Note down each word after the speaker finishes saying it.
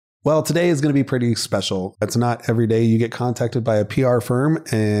Well, today is going to be pretty special. It's not every day you get contacted by a PR firm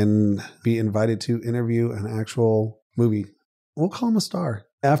and be invited to interview an actual movie. We'll call him a star.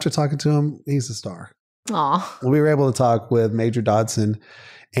 After talking to him, he's a star. Aw. We were able to talk with Major Dodson,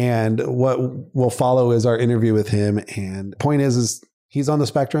 and what will follow is our interview with him. And point is he's on the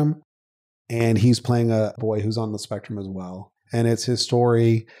spectrum, and he's playing a boy who's on the spectrum as well. And it's his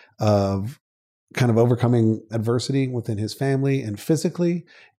story of kind of overcoming adversity within his family and physically.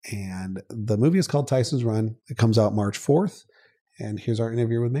 And the movie is called Tyson's Run. It comes out March 4th. And here's our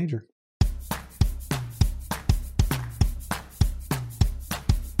interview with Major.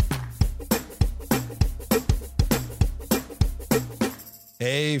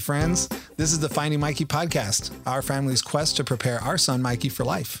 Hey, friends. This is the Finding Mikey podcast, our family's quest to prepare our son, Mikey, for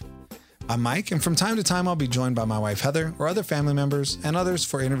life. I'm Mike, and from time to time, I'll be joined by my wife, Heather, or other family members and others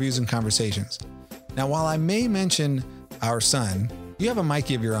for interviews and conversations. Now, while I may mention our son, you have a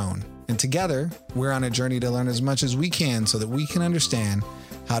Mikey of your own, and together, we're on a journey to learn as much as we can so that we can understand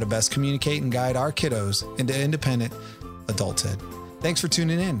how to best communicate and guide our kiddos into independent adulthood. Thanks for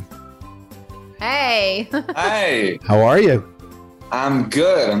tuning in. Hey. Hi. How are you? I'm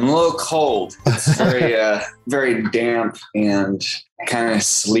good. I'm a little cold. It's very damp and kind of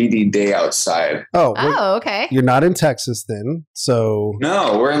sleety day outside. Oh, okay. You're not in Texas then, so...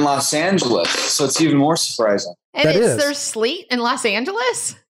 No, we're in Los Angeles, so it's even more surprising. And That is. there's sleet in Los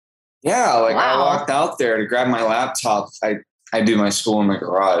Angeles? Yeah, I Wow. walked out there to grab my laptop. I do my school in my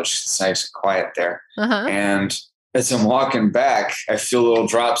garage. It's nice and quiet there. Uh-huh. And as I'm walking back, I feel little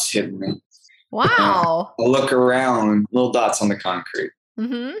drops hitting me. Wow. I look around, little dots on the concrete.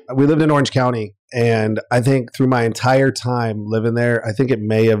 Mm-hmm. We lived in Orange County, and I think through my entire time living there, I think it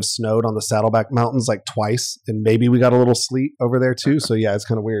may have snowed on the Saddleback Mountains like twice, and maybe we got a little sleet over there too. So yeah, it's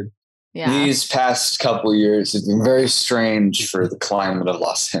kind of weird. Yeah. These past couple of years have been very strange for the climate of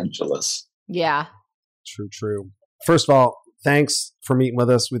Los Angeles. Yeah. True. First of all, thanks for meeting with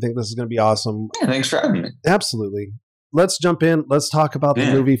us. We think this is going to be awesome. Yeah, thanks for having me. Absolutely. Let's jump in. Let's talk about the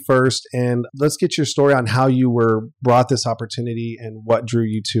Yeah. movie first, and let's get your story on how you were brought this opportunity and what drew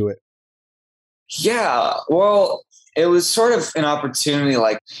you to it. Yeah, well, it was sort of an opportunity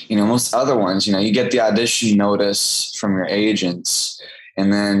like, most other ones. You get the audition notice from your agents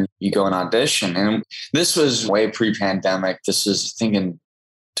and then you go and audition. And this was way pre-pandemic. This was, I think, in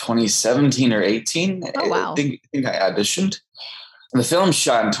 2017 or 18. Oh, wow. I think I auditioned. The film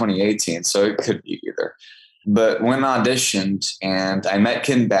shot in 2018, so it could be either. But when I auditioned and I met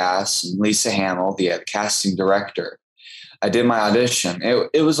Ken Bass and Lisa Hamill, the casting director, I did my audition.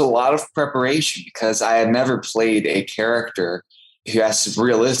 It was a lot of preparation because I had never played a character who has to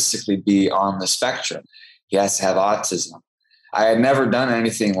realistically be on the spectrum. He has to have autism. I had never done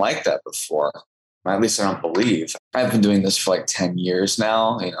anything like that before. At least I don't believe. I've been doing this for like 10 years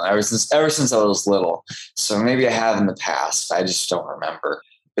now, ever since I was little. So maybe I have in the past. I just don't remember.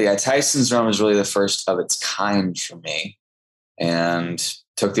 But yeah, Tyson's Run was really the first of its kind for me, and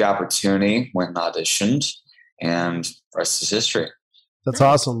took the opportunity, went and auditioned, and the rest is history. That's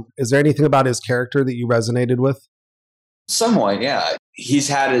awesome. Is there anything about his character that you resonated with? Somewhat, yeah. He's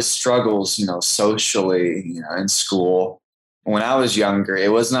had his struggles, socially, in school. When I was younger,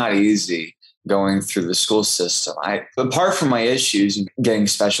 it was not easy going through the school system. Apart from my issues, getting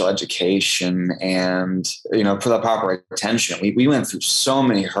special education and, for the proper attention, we went through so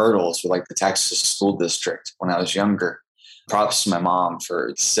many hurdles with like the Texas school district when I was younger. Props to my mom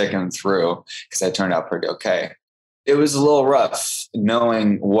for sticking through because I turned out pretty okay. It was a little rough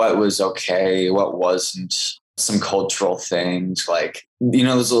knowing what was okay, what wasn't. Some cultural things like,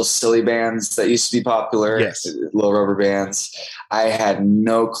 those little silly bands that used to be popular, Yes. Little rubber bands. I had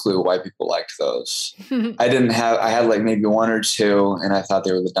no clue why people liked those. I had like maybe one or two, and I thought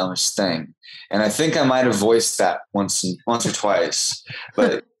they were the dumbest thing. And I think I might have voiced that once or twice,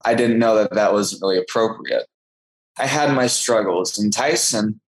 but I didn't know that wasn't really appropriate. I had my struggles, and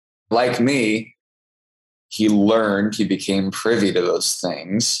Tyson, like me, he became privy to those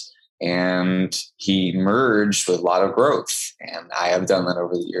things. And he merged with a lot of growth. And I have done that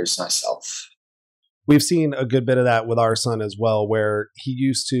over the years myself. We've seen a good bit of that with our son as well, where he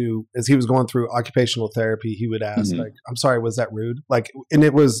used to, as he was going through occupational therapy, he would ask, like, I'm sorry, was that rude? Like, and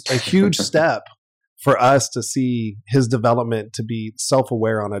it was a huge step for us to see his development to be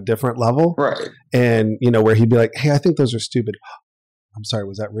self-aware on a different level. Right. And, where he'd be like, hey, I think those are stupid. I'm sorry,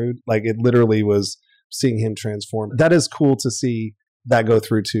 was that rude? Like, it literally was seeing him transform. That is cool to see that go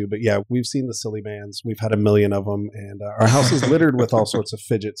through too. But yeah, we've seen the silly bands. We've had a million of them, and our house is littered with all sorts of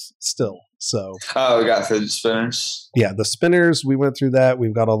fidgets still. So, we got fidget spinners. Yeah, the spinners. We went through that.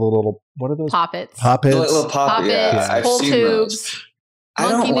 We've got all the little, what are those? Poppets. Poppets. Little poppets. Yeah. I've Pull seen tubes. those.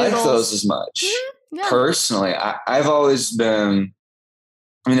 I Monkey don't like noodles. those as much. Yeah. Personally, I've always been,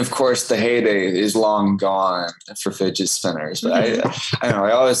 I mean, of course, the heyday is long gone for fidget spinners, but I don't know.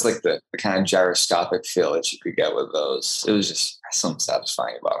 I always like the kind of gyroscopic feel that you could get with those. It was just something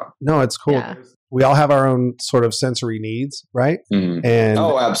satisfying about them. No, it's cool. Yeah. We all have our own sort of sensory needs, right? Mm. And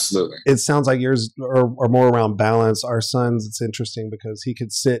Oh, absolutely. it sounds like yours are more around balance. Our son's, it's interesting because he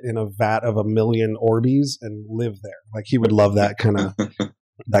could sit in a vat of 1 million Orbeez and live there. Like he would love that kind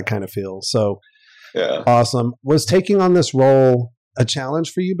of feel. So Yeah. awesome. Was taking on this role a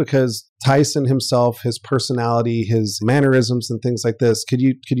challenge for you? Because Tyson himself, his personality, his mannerisms and things like this, could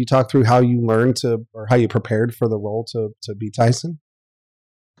you talk through how you learned to, or how you prepared for the role to be Tyson?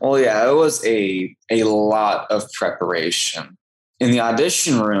 Well, yeah, it was a lot of preparation. In the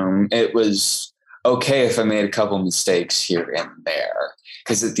audition room, it was okay if I made a couple mistakes here and there.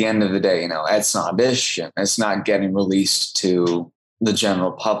 Because at the end of the day, it's an audition. It's not getting released to the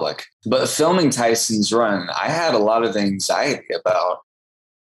general public. But filming Tyson's Run, I had a lot of anxiety about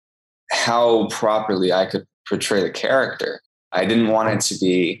how properly I could portray the character. I didn't want it to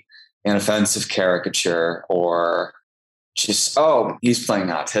be an offensive caricature or just, oh, he's playing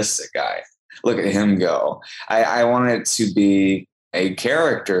an autistic guy. Look at him go. I wanted it to be a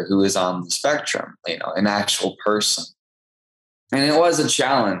character who is on the spectrum, an actual person. And it was a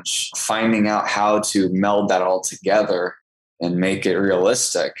challenge finding out how to meld that all together and make it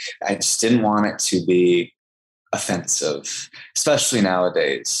realistic. I just didn't want it to be offensive, especially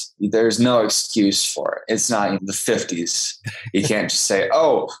nowadays. There's no excuse for it. It's not the 50s. You can't just say,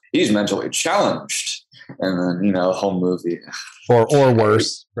 oh, he's mentally challenged. And then, the whole movie. Or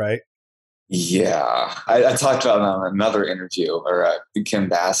worse, right? Yeah. I talked about it on another interview, or Kim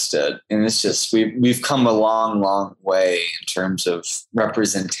Bass did. And it's just, we've come a long, long way in terms of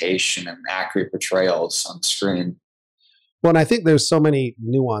representation and accurate portrayals on screen. Well, and I think there's so many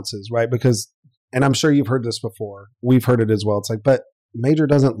nuances, right? Because, and I'm sure you've heard this before. We've heard it as well. It's like, but Major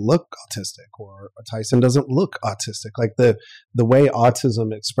doesn't look autistic, or Tyson doesn't look autistic. Like the way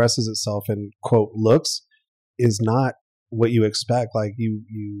autism expresses itself in quote looks is not what you expect. Like you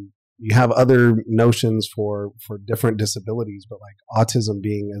have other notions for different disabilities, but like autism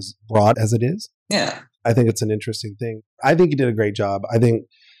being as broad as it is. Yeah. I think it's an interesting thing. I think you did a great job. I think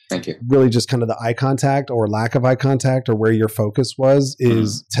thank you. Really just kind of the eye contact or lack of eye contact or where your focus was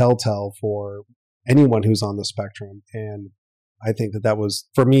is telltale for anyone who's on the spectrum. And I think that was,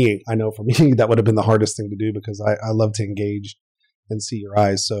 for me, I know for me, that would have been the hardest thing to do because I love to engage and see your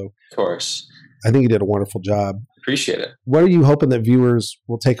eyes. So of course, I think you did a wonderful job. Appreciate it. What are you hoping that viewers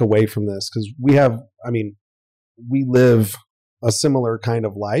will take away from this? Because we live a similar kind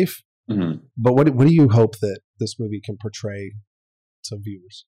of life, but what do you hope that this movie can portray to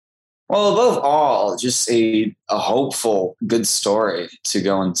viewers? Well, above all, just a hopeful, good story to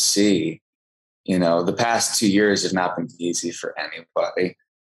go and see. The past 2 years have not been easy for anybody.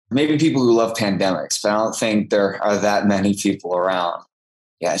 Maybe people who love pandemics, but I don't think there are that many people around.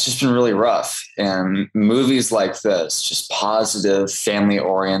 Yeah, it's just been really rough. And movies like this, just positive,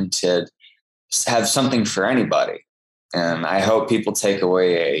 family-oriented, just have something for anybody. And I hope people take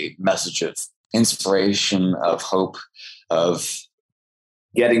away a message of inspiration, of hope, of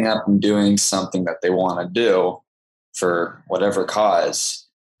getting up and doing something that they want to do for whatever cause.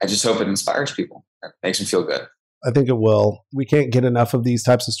 I just hope it inspires people. It makes them feel good. I think it will. We can't get enough of these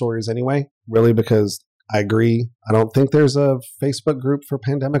types of stories anyway, really, because I agree. I don't think there's a Facebook group for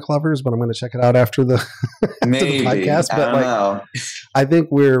pandemic lovers, but I'm going to check it out after the, Maybe. the podcast. But I don't know. I think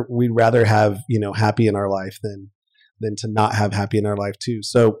we'd rather have, happy in our life than to not have happy in our life too.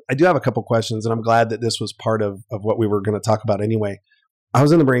 So I do have a couple questions, and I'm glad that this was part of what we were going to talk about anyway. I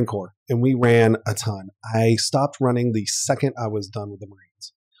was in the Marine Corps and we ran a ton. I stopped running the second I was done with the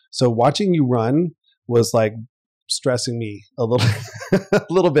Marines. So watching you run was like stressing me a little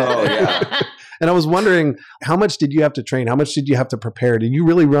bit. Oh, yeah. And I was wondering, how much did you have to train? How much did you have to prepare? Did you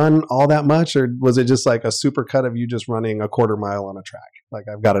really run all that much? Or was it just like a super cut of you just running a quarter mile on a track? Like,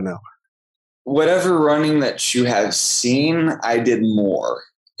 I've got to know. Whatever running that you have seen, I did more.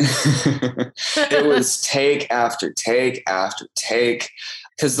 It was take after take after take.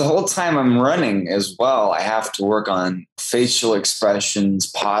 Because the whole time I'm running as well, I have to work on facial expressions,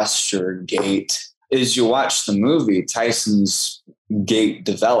 posture, gait. As you watch the movie, Tyson's gait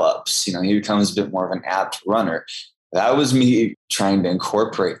develops. He becomes a bit more of an apt runner. That was me trying to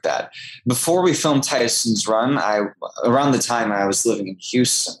incorporate that. Before we filmed Tyson's Run, around the time I was living in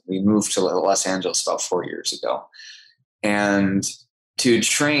Houston, we moved to Los Angeles about 4 years ago. And to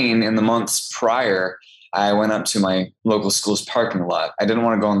train in the months prior, I went up to my local school's parking lot. I didn't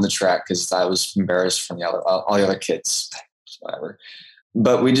want to go on the track because I was embarrassed from all the other kids, whatever.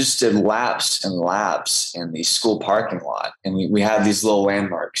 But we just did laps and laps in the school parking lot. And we had these little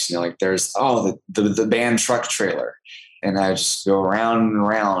landmarks, like there's, the band truck trailer. And I just go around and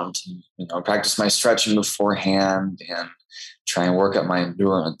around, practice my stretching beforehand and try and work up my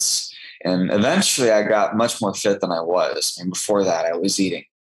endurance. And eventually I got much more fit than I was. And before that, I was eating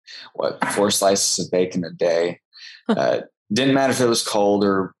 4 slices of bacon a day. Didn't matter if it was cold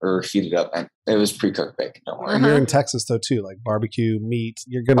or heated up. It was pre-cooked bacon. Don't worry. And you're in Texas though too, like barbecue, meat.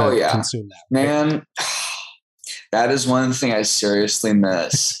 You're gonna consume that, man. That is one thing I seriously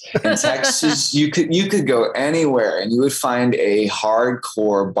miss. In Texas, you could go anywhere and you would find a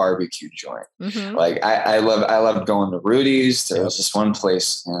hardcore barbecue joint. Mm-hmm. Like I love going to Rudy's. There was this one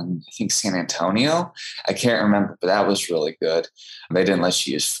place in I think San Antonio. I can't remember, but that was really good. They didn't let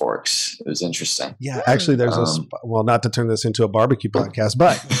you use forks. It was interesting. Yeah, actually, there's not to turn this into a barbecue podcast,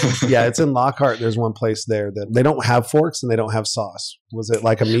 but yeah, it's in Lockhart. There's one place there that they don't have forks and they don't have sauce. Was it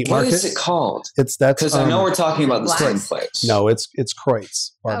like a meat market? What is it called? It's that because I know we're talking about the same place. No, it's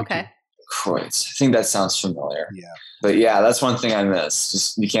Kreutz barbecue. Okay. Kreutz. I think that sounds familiar. Yeah. But yeah, that's one thing I miss.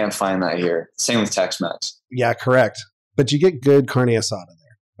 Just you can't find that here. Same with Tex-Mex. Yeah, correct. But you get good carne asada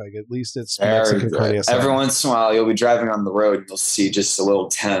there. Like at least it's Mexican carne asada. Every once in a while, you'll be driving on the road, and you'll see just a little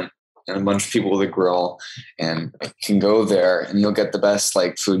tent and a bunch of people with a grill, and you can go there and you'll get the best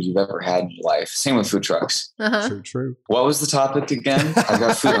food you've ever had in your life. Same with food trucks. Uh-huh. True. What was the topic again? I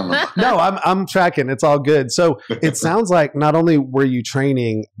got food on the mind. No, I'm tracking. It's all good. So it sounds like not only were you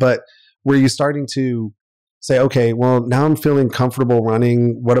training, but were you starting to say, okay, well, now I'm feeling comfortable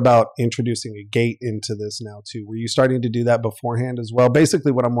running. What about introducing a gait into this now too? Were you starting to do that beforehand as well?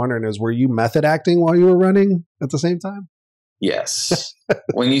 Basically what I'm wondering is, were you method acting while you were running at the same time? Yes.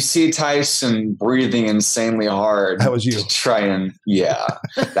 When you see Tyson breathing insanely hard, that was you.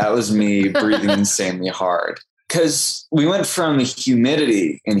 That was me breathing insanely hard. Because we went from the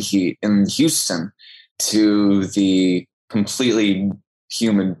humidity and heat in Houston to the completely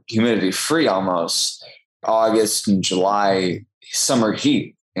humidity free almost August and July summer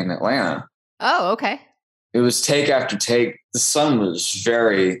heat in Atlanta. Oh, okay. It was take after take. The sun was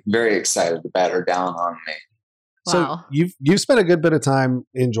very, very excited to batter down on me. Wow. So you've spent a good bit of time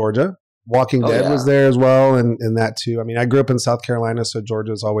in Georgia. Walking Dead was there as well, and that too. I mean, I grew up in South Carolina, so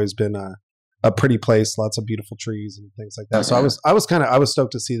Georgia's always been a pretty place, lots of beautiful trees and things like that. So I was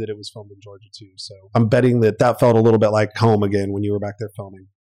stoked to see that it was filmed in Georgia too. So I'm betting that felt a little bit like home again when you were back there filming.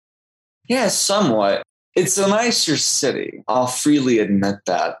 Yeah, somewhat. It's a nicer city. I'll freely admit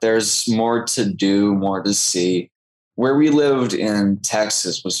that. There's more to do, more to see. Where we lived in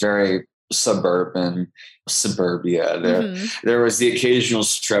Texas was very suburbia. There was the occasional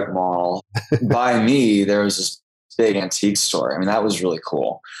strip mall. By me, there was this big antique store. I mean, that was really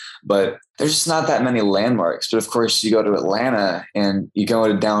cool. But there's just not that many landmarks. But of course, you go to Atlanta and you go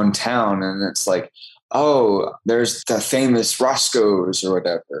to downtown and it's like, oh, there's the famous Roscoe's or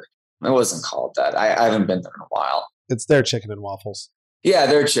whatever. It wasn't called that. I haven't been there in a while. It's their chicken and waffles. Yeah,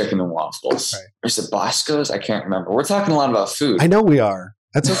 their chicken and waffles. Right. Or is it Bosco's? I can't remember. We're talking a lot about food. I know we are.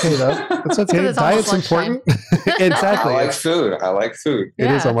 That's okay, though. That's okay. Diet's important. Exactly. I like food.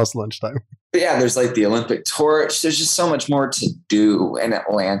 It is almost lunchtime. But yeah, there's the Olympic torch. There's just so much more to do in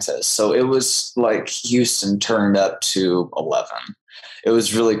Atlanta. So it was like Houston turned up to 11. It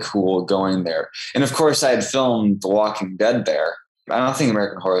was really cool going there. And of course, I had filmed The Walking Dead there. I don't think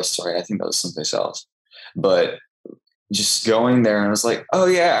American Horror Story. I think that was someplace else. But just going there and I was like, oh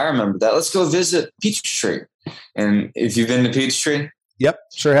yeah, I remember that. Let's go visit Peachtree. And if you've been to Peachtree, yep,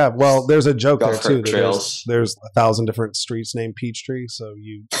 sure have. Well, there's a joke there too. Trails. There's 1,000 different streets named Peachtree. So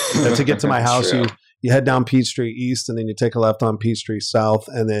to get to my house, you head down Peachtree East, and then you take a left on Peachtree South,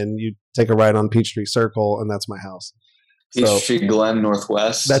 and then you take a right on Peachtree Circle, and that's my house. Peachtree Glen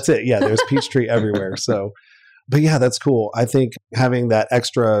Northwest. That's it. Yeah, there's Peachtree everywhere. So, but yeah, that's cool. I think having that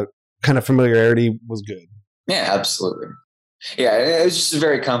extra kind of familiarity was good. Yeah, absolutely. Yeah, it was just a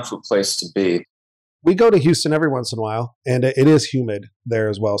very comfortable place to be. We go to Houston every once in a while, and it is humid there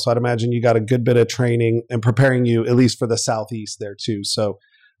as well. So I'd imagine you got a good bit of training and preparing you at least for the Southeast there too. So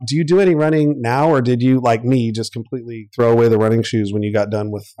do you do any running now, or did you, like me, just completely throw away the running shoes when you got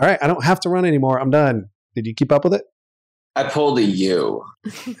done with, all right, I don't have to run anymore, I'm done? Did you keep up with it? I pulled a U.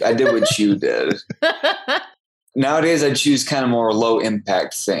 I did what you did. Nowadays, I choose kind of more low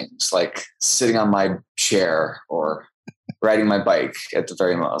impact things, like sitting on my chair or riding my bike at the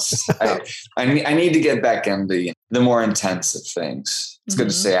very most. I need to get back into the more intensive things. It's good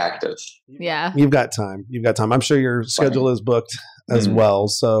to stay active. Yeah. You've got time. I'm sure your schedule is booked as well.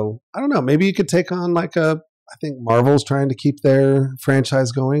 So I don't know. Maybe you could take on I think Marvel's trying to keep their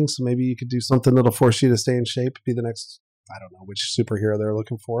franchise going. So maybe you could do something that'll force you to stay in shape, be the next I don't know which superhero they're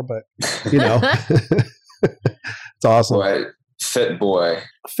looking for, but you know, it's awesome. Boy, fit boy.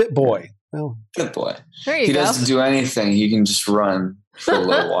 Fit boy. Well, Fit boy. There you He go. doesn't do anything. He can just run for a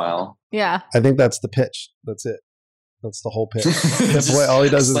little while. Yeah. I think that's the pitch. That's it. That's the whole pitch. Fit boy, all he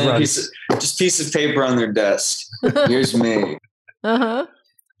does is run. Just piece of paper on their desk. Here's me. Uh-huh.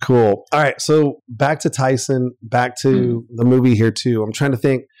 Cool. All right. So back to Tyson, back to the movie here too. I'm trying to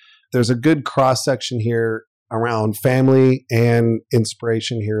think. There's a good cross section here around family and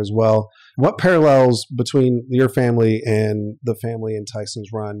inspiration here as well. What parallels between your family and the family in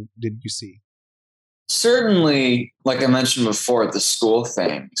Tyson's Run did you see? Certainly, like I mentioned before, the school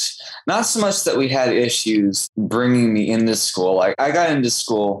things. Not so much that we had issues bringing me into school. Like I got into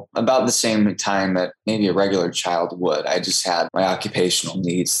school about the same time that maybe a regular child would. I just had my occupational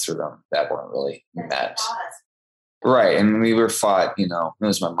needs through them that weren't really met. Right. And we were fought, it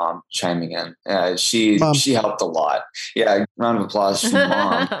was my mom chiming in. She helped a lot. Yeah. Round of applause for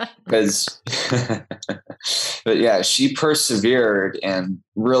mom. Because, but yeah, she persevered and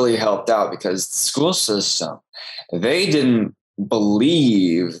really helped out because the school system, they didn't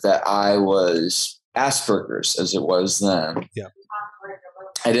believe that I was Asperger's as it was then. Yeah.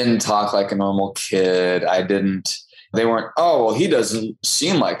 I didn't talk like a normal kid. They weren't, oh, well, he doesn't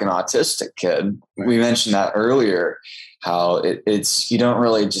seem like an autistic kid. We mentioned that earlier, how it's you don't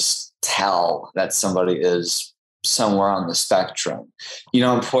really just tell that somebody is somewhere on the spectrum. You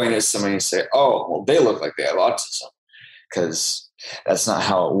don't point at somebody and say, oh, well, they look like they have autism, because that's not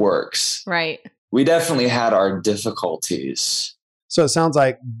how it works. Right. We definitely had our difficulties. So it sounds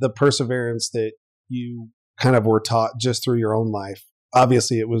like the perseverance that you kind of were taught just through your own life.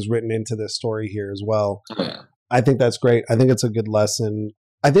 Obviously, it was written into this story here as well. Yeah. I think that's great. I think it's a good lesson.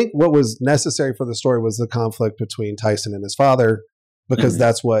 I think what was necessary for the story was the conflict between Tyson and his father, because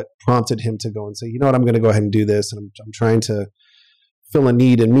that's what prompted him to go and say, you know what, I'm going to go ahead and do this. And I'm trying to fill a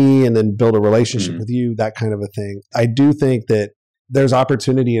need in me and then build a relationship with you, that kind of a thing. I do think that there's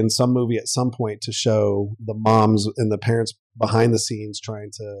opportunity in some movie at some point to show the moms and the parents behind the scenes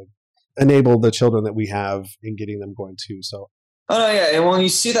trying to enable the children that we have in getting them going too. So, oh, no, yeah. And when you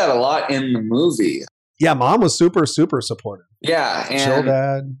see that a lot in the movie. Yeah, mom was super, super supportive. Yeah. And chill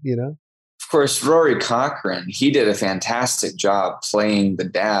dad, of course, Rory Cochrane, he did a fantastic job playing the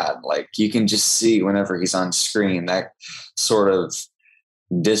dad. Like you can just see whenever he's on screen, that sort of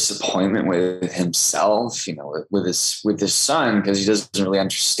disappointment with himself, with his son, because he doesn't really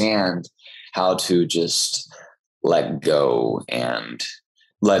understand how to just let go and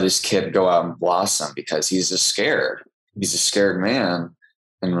let his kid go out and blossom, because he's a scared man.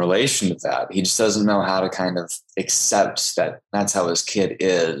 In relation to that, he just doesn't know how to kind of accept that that's how his kid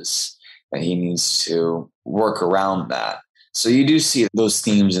is, and he needs to work around that. So you do see those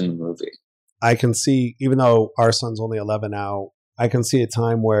themes in the movie. I can see, even though our son's only 11 now, I can see a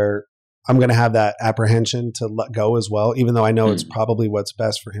time where I'm going to have that apprehension to let go as well, even though I know it's probably what's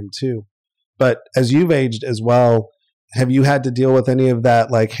best for him too. But as you've aged as well, have you had to deal with any of that?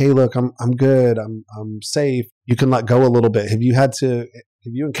 Like, hey, look, I'm good. I'm safe. You can let go a little bit. Have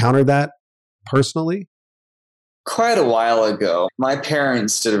you encountered that personally? Quite a while ago, my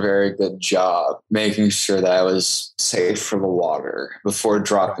parents did a very good job making sure that I was safe for the water before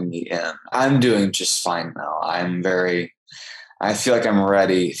dropping me in. I'm doing just fine now. I feel like I'm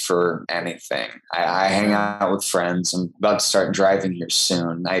ready for anything. I hang out with friends. I'm about to start driving here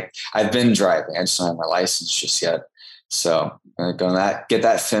soon. I've been driving. I just don't have my license just yet. So I'm going to get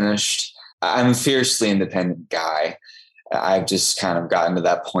that finished. I'm a fiercely independent guy. I've just kind of gotten to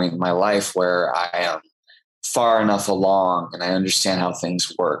that point in my life where I am far enough along and I understand how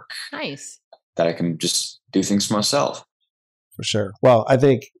things work. Nice. That I can just do things for myself. For sure. Well, I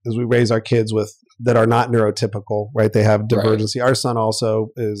think as we raise our kids that are not neurotypical, right? They have divergency. Right. Our son also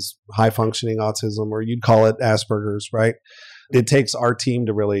is high functioning autism, or you'd call it Asperger's, right? It takes our team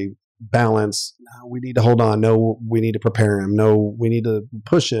to really balance. No, we need to hold on. No, we need to prepare him. No, we need to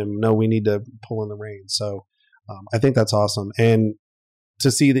push him. No, we need to pull in the reins. So I think that's awesome. And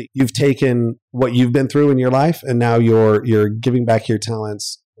to see that you've taken what you've been through in your life and now you're giving back your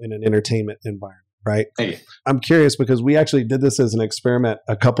talents in an entertainment environment, right? Thank you. I'm curious because we actually did this as an experiment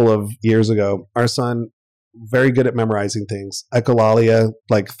a couple of years ago. Our son, very good at memorizing things. Echolalia,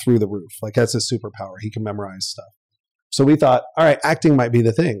 like through the roof. Like that's his superpower. He can memorize stuff. So we thought, all right, acting might be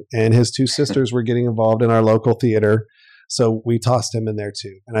the thing. And his two sisters were getting involved in our local theater. So we tossed him in there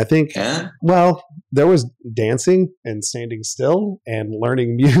too. And I think, well, there was dancing and standing still and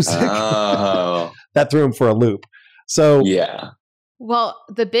learning music. Oh. That threw him for a loop. So yeah. Well,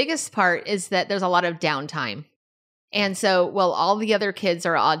 the biggest part is that there's a lot of downtime. And so, all the other kids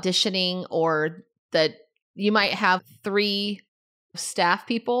are auditioning or the you might have 3 staff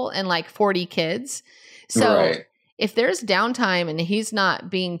people and like 40 kids. So Right. if there's downtime and he's not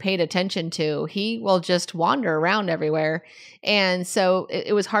being paid attention to, he will just wander around everywhere. And so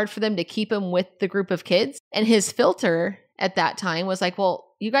it was hard for them to keep him with the group of kids. And his filter at that time was like,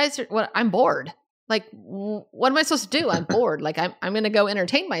 well, you guys are, what? I'm bored. Like, what am I supposed to do? I'm bored. Like, I'm going to go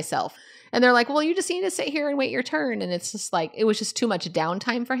entertain myself. And they're like, well, you just need to sit here and wait your turn. And it's just like, it was just too much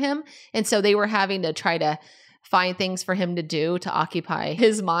downtime for him. And so they were having to try to find things for him to do to occupy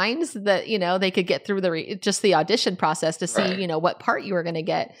his mind so that, you know, they could get through just the audition process to see, Right. you know, what part you were going to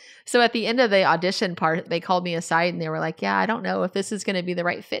get. So at the end of the audition part, they called me aside and they were like, yeah, I don't know if this is going to be the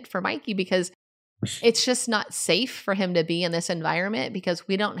right fit for Mikey because it's just not safe for him to be in this environment because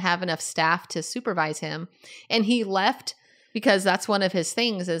we don't have enough staff to supervise him. And he left because that's one of his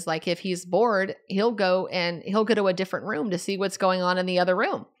things is like, if he's bored, he'll go to a different room to see what's going on in the other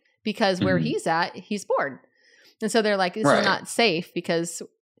room because where Mhm. he's at, he's bored. And so they're like, this Right. is not safe because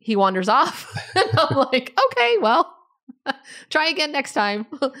he wanders off. And I'm like, okay, well, try again next time.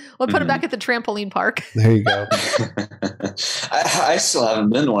 We'll put him Mhm. back at the trampoline park. There you go. I still haven't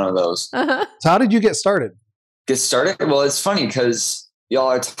been to one of those. Uh-huh. So how did you get started? Get started? Well, it's funny because y'all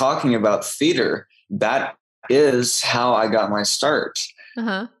are talking about theater. That is how I got my start.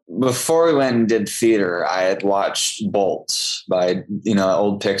 Uh-huh. Before we went and did theater, I had watched Bolt by, an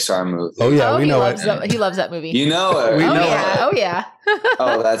old Pixar movie. Oh yeah, we he know loves it. He loves that movie. You know it. We oh, know yeah. it. Oh, yeah.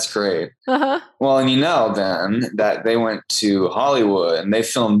 Oh, that's great. Uh-huh. Well, and then that they went to Hollywood and they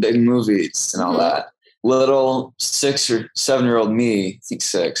filmed big movies and all Mhm. that. Little 6 or 7-year-old me, I think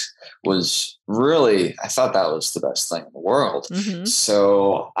 6, was really, I thought that was the best thing in the world. Mhm.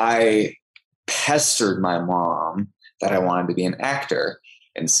 So I pestered my mom that I wanted to be an actor.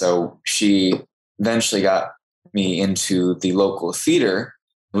 And so she eventually got me into the local theater,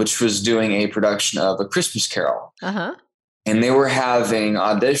 which was doing a production of A Christmas Carol. Uh-huh. And they were having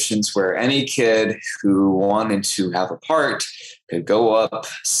auditions where any kid who wanted to have a part could go up,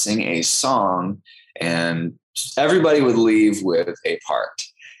 sing a song, and everybody would leave with a part.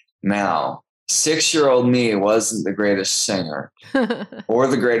 Now, 6-year-old me wasn't the greatest singer or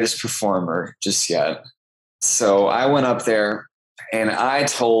the greatest performer just yet. So I went up there and I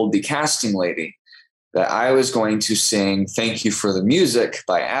told the casting lady that I was going to sing Thank You for the Music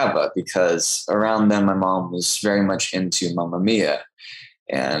by ABBA because around then my mom was very much into Mamma Mia.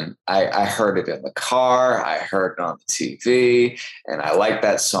 And I heard it in the car, I heard it on the TV, and I liked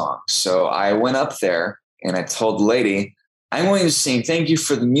that song. So I went up there and I told the lady, I'm going to sing Thank You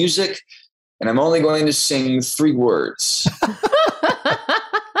for the Music, and I'm only going to sing 3 words.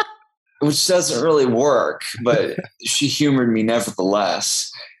 Which doesn't really work, but she humored me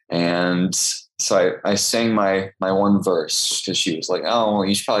nevertheless. And so I sang my one verse because she was like, oh, well,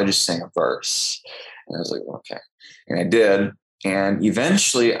 you should probably just sing a verse. And I was like, okay. And I did. And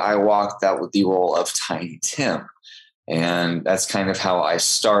eventually I walked out with the role of Tiny Tim. And that's kind of how I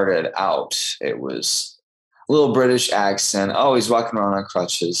started out. It was a little British accent. Oh, he's walking around on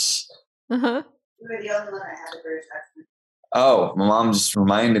crutches. Uh-huh. You were the only one that had a British accent. Oh, my mom just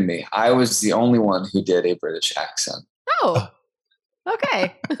reminded me. I was the only one who did a British accent. Oh,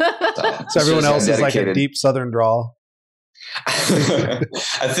 okay. So everyone Shows how else is like a dedicated. deep Southern drawl.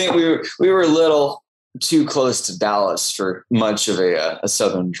 I think we were a little too close to Dallas for much of a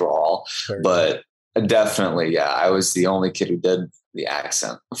Southern drawl, but definitely, yeah, I was the only kid who did the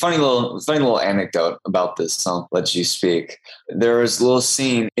accent. Funny little anecdote about this. I'll let you speak. There was a little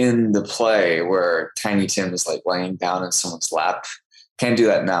scene in the play where Tiny Tim is like laying down in someone's lap. Can't do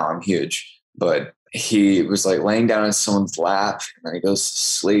that now. I'm huge, but he was like laying down in someone's lap and then he goes to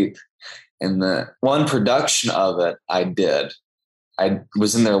sleep. And the one production of it I did. I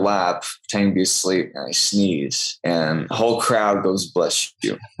was in their lap, pretending to be asleep, and I sneeze, and the whole crowd goes, "Bless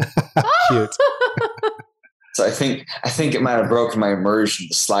you." Cute. So I think it might have broken my immersion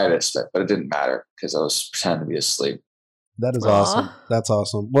the slightest, but it didn't matter because I was pretending to be asleep. That is Aw. awesome. That's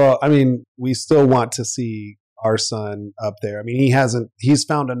awesome. Well, I mean, we still want to see our son up there. I mean, he's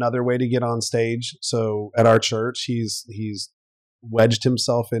found another way to get on stage. So at our church, he's wedged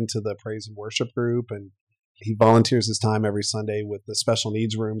himself into the praise and worship group, and he volunteers his time every Sunday with the special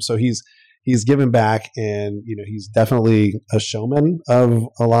needs room. So he's given back, and he's definitely a showman of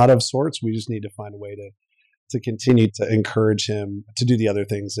a lot of sorts. We just need to find a way to continue to encourage him to do the other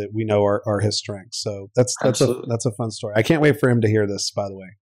things that we know are his strengths. So that's Absolutely. a fun story. I can't wait for him to hear this, by the way.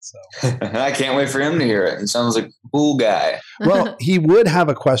 So, I can't wait for him to hear it. He sounds like a cool guy. well, he would have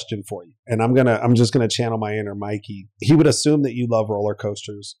a question for you, and I'm just gonna channel my inner Mikey. He would assume that you love roller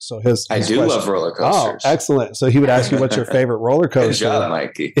coasters, so his I do question- love roller Oh, coasters. excellent! So he would ask you what's your favorite roller Good coaster. job,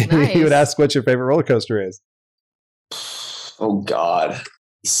 Mikey. He would Nice. ask what your favorite roller coaster is. Oh, God.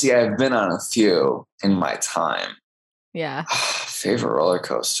 See, I've been on a few in my time. Yeah. Favorite roller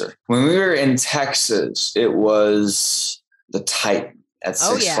coaster. When we were in Texas, it was the Titan at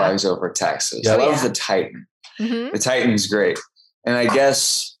Oh, Six yeah. Flags Over Texas. Yeah. I love Yeah. the Titan. hmm The Titan's great. And I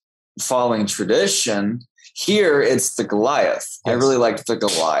guess following tradition, here it's the Goliath. I Yes. really liked the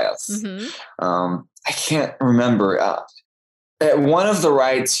Goliath. hmm I can't remember. At one of the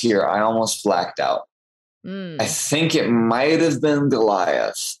rides here, I almost blacked out. Mm. I think it might have been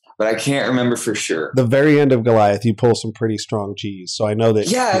Goliath, but I can't remember for sure. The very end of Goliath, you pull some pretty strong G's. So I know that.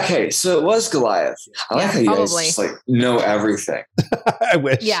 Yeah, okay. So it was Goliath. I like Yeah, how you guys probably. just like know everything. I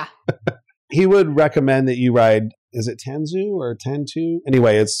wish. Yeah. He would recommend that you ride. Is it Tenzu or Tentu?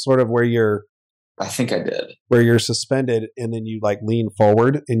 Anyway, it's sort of where you're I think I did. suspended and then you like lean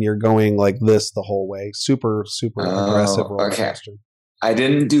forward and you're going like this the whole way. Super, super Oh, aggressive roller okay. coaster. I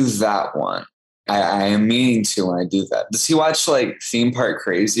didn't do that one. I am meaning to when I do that. Does he watch like Theme Park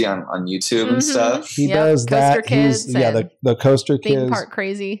Crazy on YouTube and Mhm. stuff? He Yep, does that. Coaster Kids He's, yeah, and the Coaster Theme Kids. park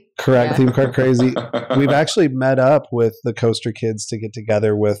crazy. Correct. Yeah. Theme Park Crazy. We've actually met up with the Coaster Kids to get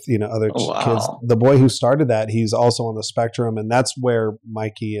together with, other Oh, wow. kids. The boy who started that, he's also on the spectrum. And that's where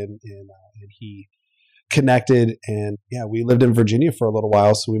Mikey and he connected. And yeah, we lived in Virginia for a little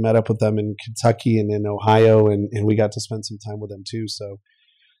while. So we met up with them in Kentucky and in Ohio and we got to spend some time with them too. So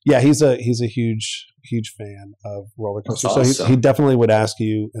yeah, he's a huge fan of roller That's coasters. So awesome. he definitely would ask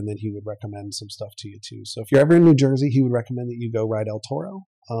you and then he would recommend some stuff to you too. So if you're ever in New Jersey, he would recommend that you go ride El Toro.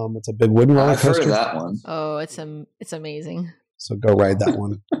 It's a big wooden roller I've heard coaster. of that one. Oh, it's amazing. So go ride that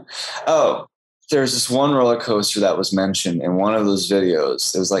one. Oh, there's this one roller coaster that was mentioned in one of those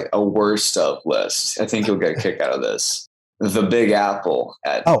videos. It was like a worst of list. I think you'll get a kick out of this. The Big Apple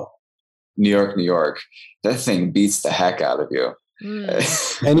at Oh, New York. That thing beats the heck out of you.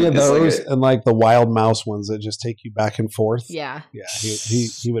 Mm. any of It's like those a- and like the wild mouse ones that just take you back and forth. Yeah. Yeah,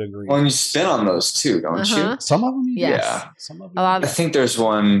 he would agree. well, and you spin on those too, don't Uh-huh. Some of them, you Yes. Yeah. Some of them, A lot I think there's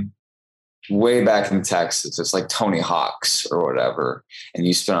one way back in Texas. It's like Tony Hawk's or whatever, and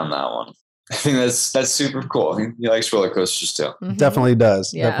you spin on that one. I think that's super cool. I think he likes roller coasters too. Mhm. definitely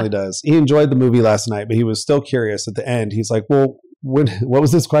does. Yeah. Definitely does. He enjoyed the movie last night, but he was still curious at the end. He's like, "Well, what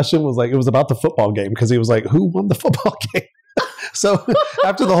was this question?" Was like it was about the football game because he was like, "Who won the football game?" So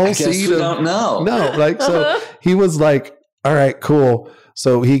after the whole I guess scene, we of, don't know. no, like so he was like, "All right, cool."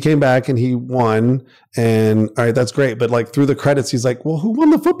 So he came back and he won, and all right, that's great. But like through the credits, he's like, "Well, who won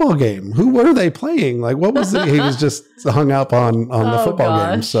the football game? Who were they playing? Like, what was it?" He was just hung up on the Oh, football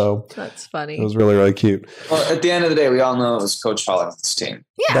game. gosh. So That's funny. it was really, really cute. Well, at the end of the day, we all know it was Coach Hollington's team.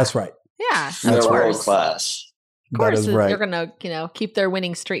 Yeah. That's right. Yeah. They're Of world course. class. Of course, That is right. they're gonna, keep their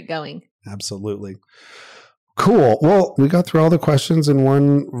winning streak going. Absolutely. Cool. Well, we got through all the questions in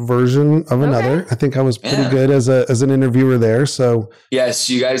one version of another. I think I was pretty Yeah. good as an interviewer there. So Yes,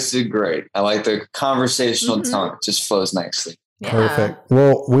 you guys did great. I like the conversational Mhm. tone. It just flows nicely. Yeah. perfect.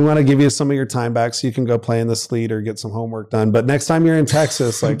 Well, we want to give you some of your time back so you can go play in the sleet or get some homework done. But next time you're in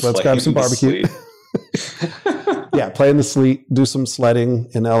Texas, like let's grab some Play in barbecue. the sleet. Yeah, play in the sleet, do some sledding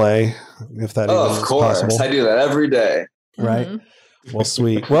in LA if that Oh, even of is course. possible. I do that every day. Right. Mhm. Well,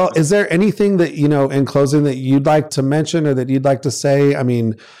 sweet. Well, is there anything that, in closing that you'd like to mention or that you'd like to say? I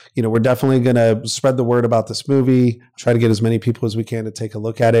mean, we're definitely going to spread the word about this movie, try to get as many people as we can to take a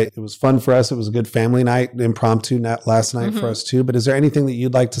look at it. It was fun for us. It was a good family night, impromptu last night for Mhm. us too. But is there anything that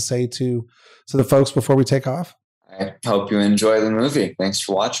you'd like to say to the folks before we take off? I hope you enjoy the movie. Thanks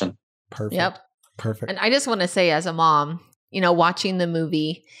for watching. Perfect. Yep. Perfect. And I just want to say, as a mom, watching the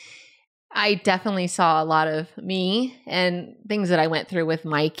movie, I definitely saw a lot of me and things that I went through with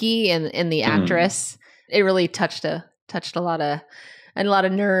Mikey and the Mhm. actress. It really touched a lot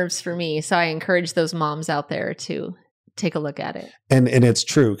of nerves for me. So I encourage those moms out there to take a look at it. And it's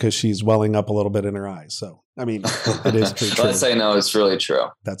true because she's welling up a little bit in her eyes. So, I mean, it is true. Let's say no, it's really true.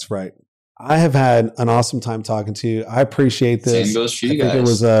 That's right. I have had an awesome time talking to you. I appreciate this. Same goes for you I think guys. it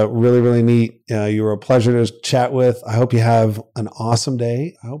was really, really neat. You were a pleasure to chat with. I hope you have an awesome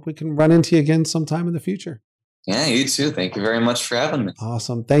day. I hope we can run into you again sometime in the future. Yeah, you too. Thank you very much for having me.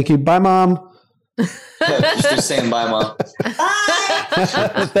 Awesome. Thank you. Bye, Mom. Just saying bye, Mom.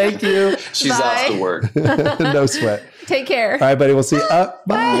 Bye. Thank you. She's Bye. off to work. No sweat. Take care. All right, buddy. We'll see you. Bye.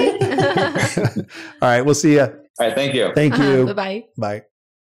 All right. We'll see you. All right, thank you. Thank you. Bye-bye. Bye.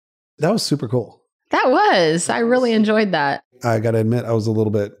 That was super cool. That was. I really enjoyed that. I got to admit, I was a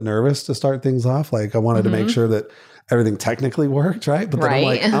little bit nervous to start things off. Like I wanted to make sure that everything technically worked, right? But then I'm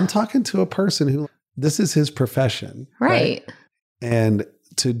like, I'm talking to a person who this is his profession. Right. And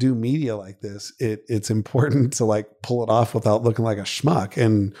to do media like this, it's important to like pull it off without looking like a schmuck.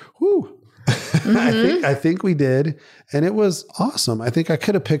 And whoo, I think we did. And it was awesome. I think I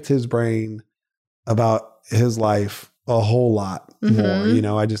could have picked his brain about his life a whole lot more. You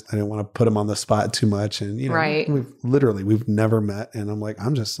know, I didn't want to put him on the spot too much. And, you know, we've never met. And I'm like,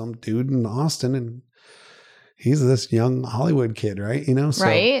 I'm just some dude in Austin and he's this young Hollywood kid, right? You know? So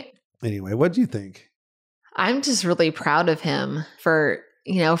anyway, what do you think? I'm just really proud of him for,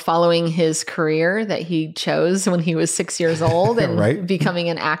 you know, following his career that he chose when he was 6 years old and becoming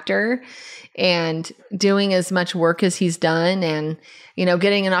an actor and doing as much work as he's done and, you know,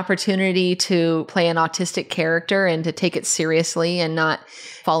 getting an opportunity to play an autistic character and to take it seriously and not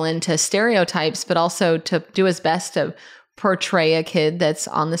fall into stereotypes, but also to do his best to portray a kid that's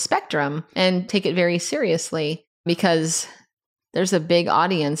on the spectrum and take it very seriously because there's a big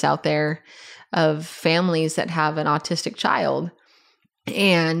audience out there of families that have an autistic child.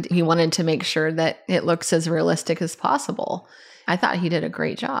 And he wanted to make sure that it looks as realistic as possible. I thought he did a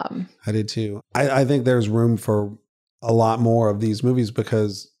great job. I did too. I think there's room for a lot more of these movies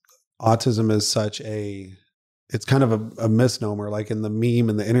because autism is it's kind of a misnomer, like in the meme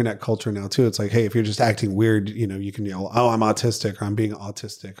and the internet culture now too. It's like, hey, if you're just acting weird, you know, you can yell, oh, I'm autistic or I'm being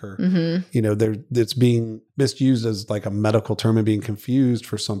autistic or, you know, it's being misused as like a medical term and being confused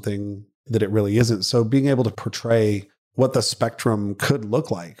for something that it really isn't. So being able to portray what the spectrum could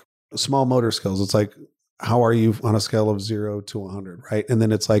look like, small motor skills. It's like, how are you on a scale of 0 to 100, right? And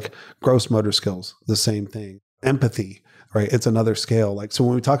then it's like gross motor skills, the same thing. Empathy, right? It's another scale. Like, so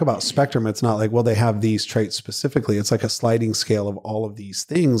when we talk about spectrum, it's not like, well, they have these traits specifically. It's like a sliding scale of all of these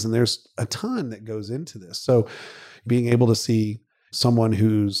things. And there's a ton that goes into this. So being able to see someone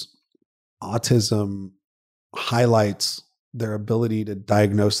whose autism highlights their ability to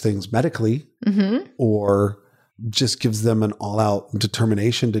diagnose things medically or just gives them an all-out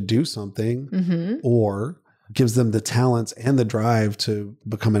determination to do something or gives them the talents and the drive to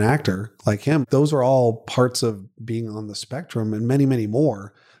become an actor like him. Those are all parts of being on the spectrum and many, many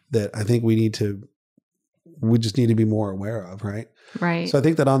more that I think we just need to be more aware of, right? Right. So I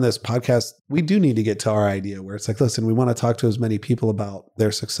think that on this podcast, we do need to get to our idea where it's like, listen, we want to talk to as many people about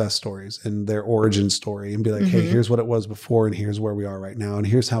their success stories and their origin story and be like, hey, here's what it was before and here's where we are right now and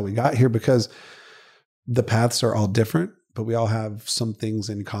here's how we got here, because the paths are all different, but we all have some things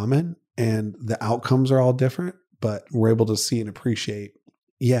in common and the outcomes are all different, but we're able to see and appreciate,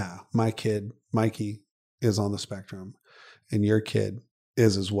 yeah, my kid, Mikey, is on the spectrum and your kid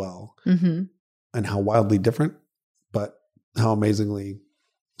is as well. And how wildly different, but how amazingly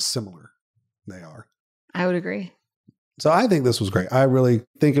similar they are. I would agree. So I think this was great. I really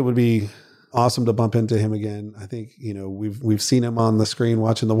think it would be awesome to bump into him again. I think, you know, we've seen him on the screen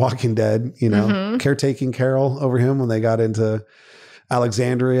watching The Walking Dead, you know, caretaking Carol over him when they got into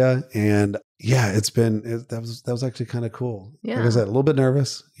Alexandria. And yeah, that was actually kind of cool. Yeah. Like I said, a little bit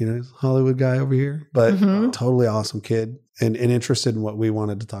nervous, you know, Hollywood guy over here, but totally awesome kid and interested in what we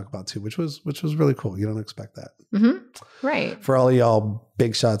wanted to talk about too, which was really cool. You don't expect that. Right. For all of y'all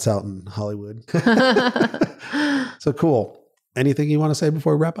big shots out in Hollywood. So cool. Anything you want to say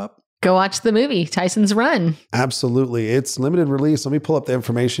before we wrap up? Go watch the movie, Tyson's Run. Absolutely. It's limited release. Let me pull up the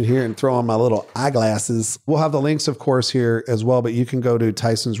information here and throw on my little eyeglasses. We'll have the links, of course, here as well, but you can go to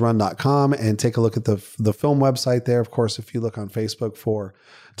tysonsrun.com and take a look at the film website there. Of course, if you look on Facebook for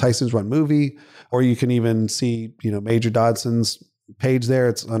Tyson's Run movie, or you can even see, you know, Major Dodson's page there.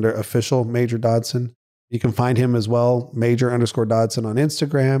 It's under official Major Dodson. You can find him as well, Major_Dodson on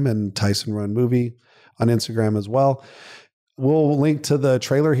Instagram and Tyson Run movie on Instagram as well. We'll link to the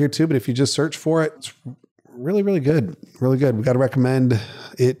trailer here too, but if you just search for it, it's really, really good. Really good. We got to recommend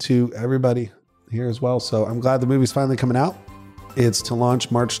it to everybody here as well. So I'm glad the movie's finally coming out. It's to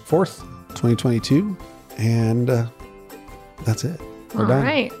launch March 4th, 2022. And that's it. We're done. All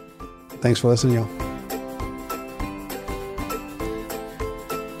right. Thanks for listening, y'all.